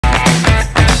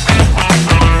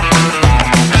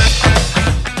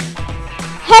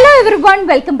everyone,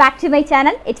 welcome back to my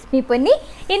channel. It's me Punni.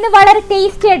 ഇന്ന് വളരെ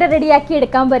tasty ആയിട്ട് റെഡിയാക്കി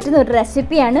എടുക്കാൻ പറ്റുന്ന ഒരു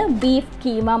റെസിപ്പിയാണ് ബീഫ്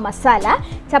കീമ മസാല.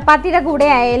 ചപ്പാത്തിയുടെ കൂടെ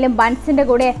ആയാലും ബൺസിൻ്റെ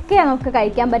കൂടെ ഒക്കെ നമുക്ക്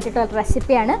കഴിക്കാൻ പറ്റിയിട്ടുള്ള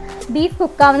റെസിപ്പിയാണ്. ബീഫ്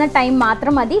കുക്കാവുന്ന ടൈം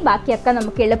മാത്രം മതി, ബാക്കിയൊക്കെ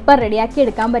നമുക്ക് എളുപ്പം റെഡിയാക്കി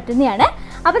എടുക്കാൻ പറ്റുന്നതാണ്.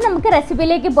 അപ്പോൾ നമുക്ക്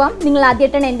റെസിപ്പിയിലേക്ക് പോകാം. നിങ്ങൾ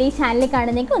ആദ്യമായിട്ടാണ് എൻ്റെ ഈ ചാനൽ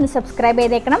കാണുന്നതെങ്കിൽ ഒന്ന് സബ്സ്ക്രൈബ്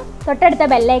ചെയ്തേക്കണം. തൊട്ടടുത്ത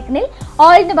ബെല്ലൈക്കണിൽ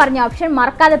ഓൾ എന്ന് പറഞ്ഞ ഓപ്ഷൻ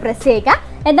മറക്കാതെ പ്രസ് ചെയ്യുക.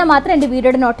 എന്നാൽ മാത്രം എൻ്റെ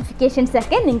വീഡിയോയുടെ നോട്ടിഫിക്കേഷൻസ്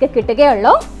ഒക്കെ നിങ്ങൾക്ക്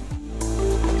കിട്ടുകയുള്ളൂ.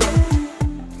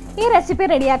 ഈ റെസിപ്പി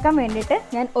റെഡിയാക്കാൻ വേണ്ടിയിട്ട്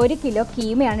ഞാൻ 1 കിലോ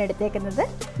കീമയാണ് എടുത്തേക്കുന്നത്.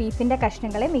 ബീഫിൻ്റെ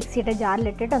കഷ്ണങ്ങളെ മിക്സിയുടെ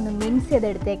ജാറിലിട്ടിട്ട് ഒന്ന് മിൻസ് ചെയ്ത്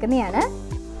എടുത്തേക്കുന്നതാണ്.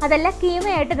 അതെല്ലാം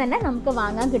കീമയായിട്ട് തന്നെ നമുക്ക്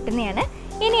വാങ്ങാൻ കിട്ടുന്നതാണ്.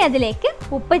 ഇനി അതിലേക്ക്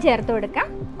ഉപ്പ് ചേർത്ത് കൊടുക്കാം.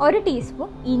 1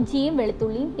 ടീസ്പൂൺ ഇഞ്ചിയും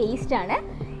വെളുത്തുള്ളിയും പേസ്റ്റാണ്.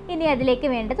 ഇനി അതിലേക്ക്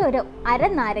വേണ്ടത് ഒരു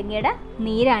അര നാരങ്ങയുടെ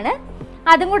നീരാണ്.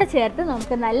 അതും കൂടെ ചേർത്ത്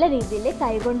നമുക്ക് നല്ല രീതിയിൽ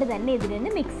കൈകൊണ്ട് തന്നെ ഇതിനൊന്ന്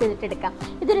മിക്സ് ചെയ്തിട്ടെടുക്കാം.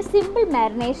 ഇതൊരു സിമ്പിൾ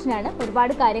മാരിനേഷനാണ്,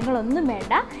 ഒരുപാട് കാര്യങ്ങളൊന്നും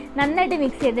വേണ്ട. നന്നായിട്ട്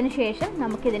മിക്സ് ചെയ്തതിന് ശേഷം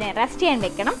നമുക്കിതിനെ റെസ്റ്റ് ചെയ്യാൻ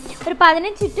വെക്കണം. ഒരു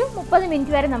 15 to 30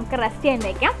 മിനിറ്റ് വരെ നമുക്ക് റെസ്റ്റ് ചെയ്യാൻ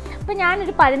വെക്കാം. അപ്പോൾ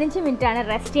ഞാനൊരു 15 മിനിറ്റാണ്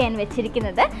റെസ്റ്റ് ചെയ്യാൻ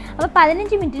വെച്ചിരിക്കുന്നത്. അപ്പോൾ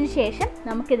 15 മിനിറ്റിന് ശേഷം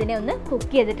നമുക്കിതിനെ ഒന്ന്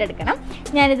കുക്ക് ചെയ്തിട്ടെടുക്കണം.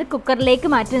 ഞാനിത് കുക്കറിലേക്ക്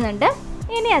മാറ്റുന്നുണ്ട്.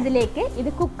 ഇനി അതിലേക്ക് ഇത്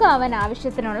കുക്കാവാൻ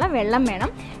ആവശ്യത്തിനുള്ള വെള്ളം വേണം.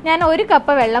 ഞാൻ 1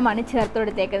 കപ്പ് വെള്ളമാണ് ചേർത്ത്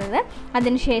കൊടുത്തേക്കുന്നത്.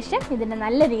 അതിനുശേഷം ഇതിനെ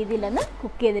നല്ല രീതിയിലൊന്ന്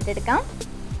കുക്ക് ചെയ്തിട്ടെടുക്കാം.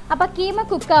 അപ്പോൾ കീമ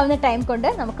കുക്കാവുന്ന ടൈം കൊണ്ട്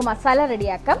നമുക്ക് മസാല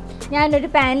റെഡിയാക്കാം. ഞാനൊരു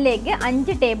പാനിലേക്ക്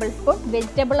 5 ടേബിൾ സ്പൂൺ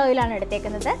വെജിറ്റബിൾ ഓയിലാണ്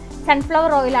എടുത്തേക്കുന്നത്.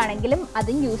 സൺഫ്ലവർ ഓയിലാണെങ്കിലും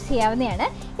അതും യൂസ് ചെയ്യാവുന്നതാണ്.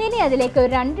 ഇനി അതിലേക്ക്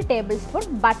ഒരു 2 ടേബിൾ സ്പൂൺ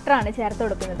ബട്ടറാണ് ചേർത്ത്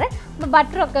കൊടുക്കുന്നത്. അപ്പോൾ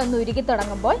ബട്ടറൊക്കെ ഒന്ന് ഉരുക്കി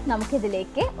തുടങ്ങുമ്പോൾ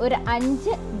നമുക്കിതിലേക്ക് ഒരു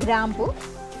 5 ഗ്രാമ്പൂ,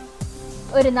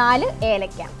 ഒരു 4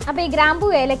 ഏലക്ക. അപ്പോൾ ഈ ഗ്രാമ്പൂ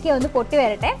ഏലക്ക ഒന്ന് പൊട്ടി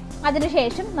വരട്ടെ.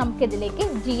 അതിനുശേഷം നമുക്കിതിലേക്ക്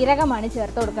ജീരകമാണ്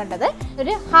ചേർത്ത് കൊടുക്കേണ്ടത്.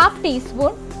 ഒരു 1/2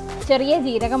 ടീസ്പൂൺ ചെറിയ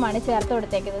ജീരകമാണ് ചേർത്ത്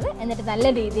കൊടുത്തേക്കുന്നത്. എന്നിട്ട് നല്ല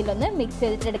രീതിയിലൊന്ന് മിക്സ്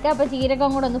ചെയ്തിട്ടെടുക്കുക. അപ്പോൾ ജീരകം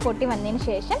കൂടെ ഒന്ന് പൊട്ടി വന്നതിന്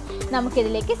ശേഷം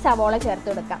നമുക്കിതിലേക്ക് സവോള ചേർത്ത്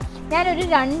കൊടുക്കാം. ഞാനൊരു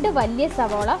 2 വലിയ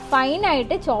സവോള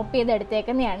ഫൈനായിട്ട് ചോപ്പ് ചെയ്ത്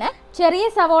എടുത്തേക്കുന്നതാണ്. ചെറിയ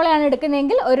സവോളയാണ്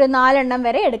എടുക്കുന്നതെങ്കിൽ ഒരു 4 എണ്ണം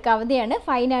വരെ എടുക്കാവുന്നതാണ്.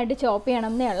 ഫൈനായിട്ട് ചോപ്പ്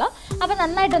ചെയ്യണമെന്നേ ഉള്ളൂ. അപ്പോൾ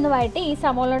നന്നായിട്ടൊന്ന് വഴറ്റി ഈ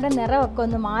സവോളയുടെ നിറമൊക്കെ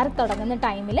ഒന്ന് മാറി തുടങ്ങുന്ന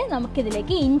ടൈമിൽ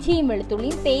നമുക്കിതിലേക്ക് ഇഞ്ചിയും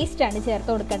വെളുത്തുള്ളിയും പേസ്റ്റാണ് ചേർത്ത്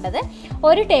കൊടുക്കേണ്ടത്.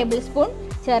 1 ടേബിൾ സ്പൂൺ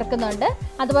ചേർക്കുന്നുണ്ട്.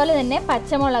 അതുപോലെ തന്നെ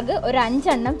പച്ചമുളക് ഒരു 5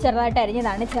 എണ്ണം ചെറുതായിട്ട്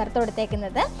അരിഞ്ഞതാണ് ചേർത്ത്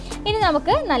കൊടുത്തേക്കുന്നത്. ഇനി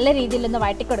നമുക്ക് നല്ല രീതിയിലൊന്ന്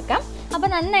വഴറ്റി കൊടുക്കാം. അപ്പോൾ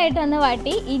നന്നായിട്ടൊന്ന്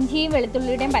വഴറ്റി ഇഞ്ചിയും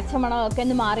വെളുത്തുള്ളിയുടെയും പച്ചമുളകൊക്കെ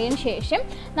ഒന്ന് മാറിയതിന് ശേഷം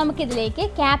നമുക്കിതിലേക്ക്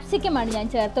ക്യാപ്സിക്കമാണ് ഞാൻ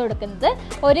ചേർത്ത് കൊടുക്കുന്നത്.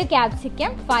 1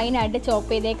 ക്യാപ്സിക്കം ഫൈനായിട്ട്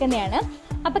ചോപ്പ് ചെയ്തേക്കുന്നതാണ്.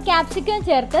 അപ്പോൾ ക്യാപ്സിക്കം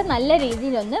ചേർത്ത് നല്ല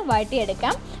രീതിയിലൊന്ന്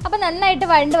വഴറ്റിയെടുക്കാം. അപ്പോൾ നന്നായിട്ട്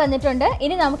വഴണ്ട് വന്നിട്ടുണ്ട്.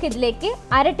 ഇനി നമുക്കിതിലേക്ക്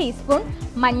 1/2 ടീസ്പൂൺ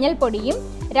മഞ്ഞൾപ്പൊടിയും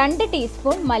 2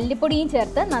 ടീസ്പൂൺ മല്ലിപ്പൊടിയും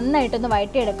ചേർത്ത് നന്നായിട്ടൊന്ന്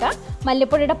വഴറ്റിയെടുക്കാം.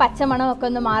 മല്ലിപ്പൊടിയുടെ പച്ചമണമൊക്കെ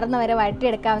ഒന്ന് മാറുന്ന വരെ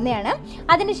വഴറ്റിയെടുക്കാവുന്നതാണ്.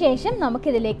 അതിനുശേഷം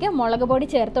നമുക്കിതിലേക്ക് മുളക് പൊടി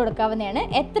ചേർത്ത് കൊടുക്കാവുന്നതാണ്.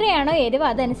 എത്രയാണോ എരിവ്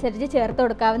അതനുസരിച്ച് ചേർത്ത്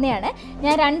കൊടുക്കാവുന്നതാണ്.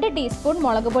 ഞാൻ 2 ടീസ്പൂൺ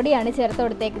മുളക് പൊടിയാണ് ചേർത്ത്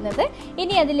കൊടുത്തേക്കുന്നത്.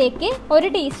 ഇനി അതിലേക്ക്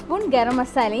 1 ടീസ്പൂൺ ഗരം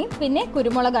മസാലയും പിന്നെ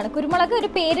കുരുമുളകാണ്. കുരുമുളക്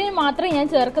ഒരു പേരിന് മാത്രമേ ഞാൻ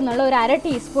ചേർക്കുന്നുള്ളൂ, ഒരു 1/2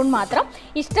 ടീസ്പൂൺ മാത്രം.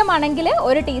 ഇഷ്ടമാണെങ്കിൽ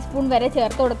 1 ടീസ്പൂൺ വരെ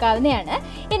ചേർത്ത് കൊടുക്കാവുന്നതാണ്.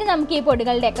 ഇനി നമുക്ക് ഈ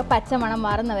പൊടികളുടെയൊക്കെ പച്ചമണം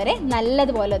മാറുന്നവരെ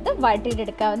നല്ലതുപോലെ ഒന്ന്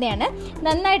വഴറ്റിയിട്ടെടുക്കാവുന്നതാണ്.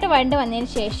 നന്നായിട്ട് വഴണ്ട് വന്നതിന്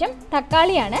ശേഷം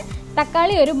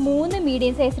തക്കാളി ഒരു 3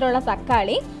 മീഡിയം സൈസിലുള്ള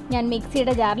തക്കാളി ഞാൻ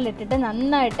മിക്സിയുടെ ജാറിലിട്ടിട്ട്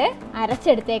നന്നായിട്ട്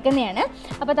അരച്ചെടുത്തേക്കുന്നതാണ്.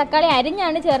 അപ്പോൾ തക്കാളി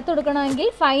അരിഞ്ഞാണ് ചേർത്ത് കൊടുക്കണമെങ്കിൽ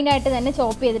ഫൈനായിട്ട് തന്നെ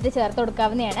ചോപ്പ് ചെയ്തിട്ട് ചേർത്ത്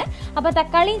കൊടുക്കാവുന്നതാണ്. അപ്പോൾ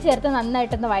തക്കാളിയും ചേർത്ത്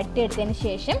നന്നായിട്ടൊന്ന് വഴറ്റിയെടുത്തതിന്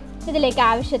ശേഷം ഇതിലേക്ക്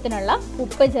ആവശ്യത്തിനുള്ള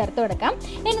ഉപ്പ് ചേർത്ത് കൊടുക്കാം.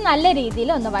 ഇനി നല്ല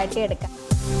രീതിയിൽ ഒന്ന് വഴറ്റിയെടുക്കാം.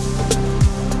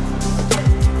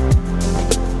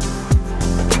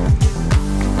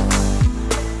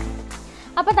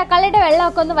 അപ്പോൾ തക്കാളിയുടെ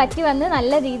വെള്ളമൊക്കെ ഒന്ന് വറ്റി വന്ന്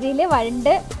നല്ല രീതിയിൽ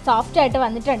വഴണ്ട് സോഫ്റ്റായിട്ട്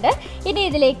വന്നിട്ടുണ്ട്. ഇനി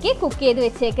ഇതിലേക്ക് കുക്ക് ചെയ്ത്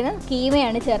വെച്ചേക്കുന്ന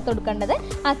കീമയാണ് ചേർത്ത് കൊടുക്കേണ്ടത്.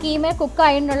 ആ കീമ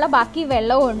കുക്കായതിനുള്ള ബാക്കി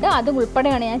വെള്ളവും ഉണ്ട്, അതും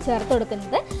ഉൾപ്പെടെയാണ് ഞാൻ ചേർത്ത്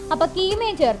കൊടുക്കുന്നത്. അപ്പോൾ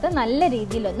കീമയും ചേർത്ത് നല്ല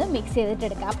രീതിയിലൊന്ന് മിക്സ്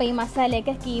ചെയ്തിട്ടെടുക്കാം. അപ്പോൾ ഈ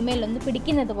മസാലയൊക്കെ കീമയിലൊന്ന്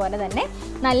പിടിക്കുന്നത് പോലെ തന്നെ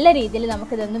നല്ല രീതിയിൽ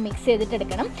നമുക്കിതൊന്ന് മിക്സ്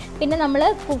ചെയ്തിട്ടെടുക്കണം. പിന്നെ നമ്മൾ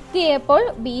കുക്ക് ചെയ്യുമ്പോൾ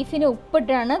ബീഫിന്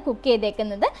ഉപ്പിട്ടാണ് കുക്ക്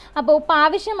ചെയ്തേക്കുന്നത്. അപ്പോൾ ഉപ്പ്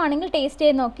ആവശ്യമാണെങ്കിൽ ടേസ്റ്റ്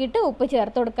ചെയ്ത് നോക്കിയിട്ട് ഉപ്പ്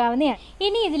ചേർത്ത് കൊടുക്കാവുന്നതാണ്.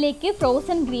 ഇനി ഇതിലേക്ക്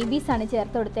ഫ്രോസൺ ഗ്രീൻ പീസാണ്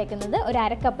ചേർത്ത് കൊടുത്തേക്കുന്നത്. ഒരു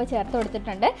 1/2 കപ്പ് ചേർത്ത്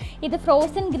കൊടുത്തിട്ടുണ്ട്. ഇത്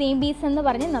ഫ്രോസൺ ഗ്രീൻ പീസ് എന്ന്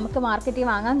പറഞ്ഞ് നമുക്ക് മാർക്കറ്റിൽ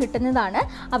വാങ്ങാൻ കിട്ടുന്നതാണ്.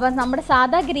 അപ്പോൾ നമ്മുടെ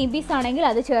സാധാ ഗ്രീൻ പീസ് ആണെങ്കിൽ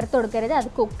അത് ചേർത്ത് കൊടുക്കരുത്, അത്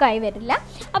കുക്കായി വരില്ല.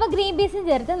 അപ്പോൾ ഗ്രീൻ പീസും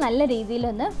ചേർത്ത് നല്ല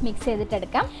രീതിയിലൊന്ന് മിക്സ്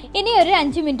ചെയ്തിട്ടെടുക്കാം. ഇനി ഒരു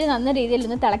 5 മിനിറ്റ് നല്ല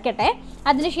രീതിയിലൊന്ന് തിളക്കട്ടെ.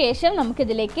 അതിനുശേഷം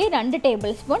നമുക്കിതിലേക്ക് 2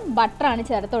 ടേബിൾ സ്പൂൺ ബട്ടറാണ്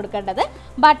ചേർത്ത് കൊടുക്കേണ്ടത്.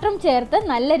 ബട്ടറും ചേർത്ത്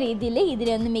നല്ല രീതിയിൽ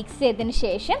ഇതിനെ ഒന്ന് മിക്സ് ചെയ്തതിന്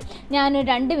ശേഷം ഞാനൊരു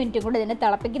 2 മിനിറ്റ് കൂടെ ഇതിനെ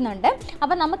തിളപ്പിക്കുന്നുണ്ട്.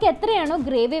 അപ്പോൾ നമുക്ക് എത്രയാണോ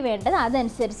ഗ്രേവി വേണ്ടത്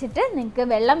അതനുസരിച്ചിട്ട് നിങ്ങൾക്ക്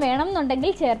വെള്ളം വേണം എന്നുണ്ടെങ്കിൽ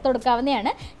ചേർത്ത്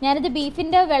കൊടുക്കാവുന്നതാണ്. ഞാനിത്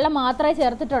ബീഫിൻ്റെ വെള്ളം മാത്രമേ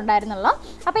ചേർത്ത് ചേർത്തിട്ടുണ്ടായിരുന്നുള്ളൂ.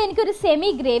 അപ്പോൾ എനിക്കൊരു സെമി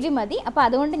ഗ്രേവി മതി. അപ്പോൾ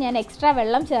അതുകൊണ്ട് ഞാൻ എക്സ്ട്രാ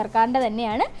വെള്ളം ചേർക്കാണ്ട്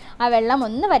തന്നെയാണ് ആ വെള്ളം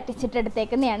ഒന്ന്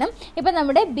വറ്റിച്ചിട്ടെടുത്തേക്കുന്നതാണ്. ഇപ്പോൾ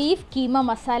നമ്മുടെ ബീഫ് കീമ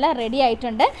മസാല റെഡി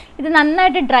ആയിട്ടുണ്ട്. ഇത്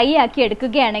നന്നായിട്ട് ഡ്രൈ ആക്കി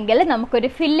എടുക്കുകയാണെങ്കിൽ നമുക്കൊരു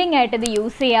ഫില്ലിംഗ് ആയിട്ട് ഇത്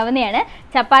യൂസ് ചെയ്യാവുന്നതാണ്.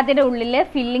 ചപ്പാത്തിയുടെ ഉള്ളിൽ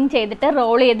ഫില്ലിംഗ് ചെയ്തിട്ട്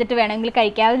റോൾ ചെയ്തിട്ട് വേണമെങ്കിൽ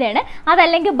കഴിക്കാവുന്നതാണ്.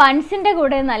 അതല്ലെങ്കിൽ ബൺസിൻ്റെ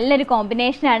കൂടെ നല്ലൊരു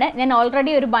കോമ്പിനേഷനാണ്. ഞാൻ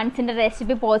ഓൾറെഡി ഒരു ബൺസിൻ്റെ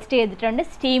റെസിപ്പി പോസ്റ്റ് ചെയ്തിട്ടുണ്ട്,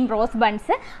 സ്റ്റീം റോസ്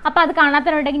ബൺസ്. അപ്പോൾ അത്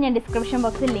കാണാത്തവരുണ്ടെങ്കിൽ ഞാൻ ഡിസ്ക്രിപ്ഷൻ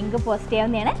ബോക്സിൽ ലിങ്ക് പോസ്റ്റ്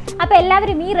ചെയ്യാവുന്നതാണ്. അപ്പോൾ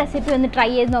എല്ലാവരും ഈ റെസിപ്പി ഒന്ന് ട്രൈ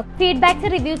ചെയ്ത് നോക്കും.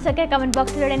 ഫീഡ്ബാക്ക്സ് റിവ്യൂസ് ഒക്കെ കമൻറ്റ്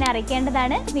ബോക്സിലൂടെ എന്നെ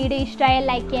അറിയിക്കേണ്ടതാണ്. വീഡിയോ ഇഷ്ടമായാൽ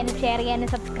ലൈക്ക് ചെയ്യാനും ഷെയർ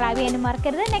ചെയ്യാനും സബ്സ്ക്രൈബ് ചെയ്യാനും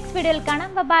മറക്കരുത്. നെക്സ്റ്റ് വീഡിയോയിൽ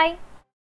കാണാം. ബൈ.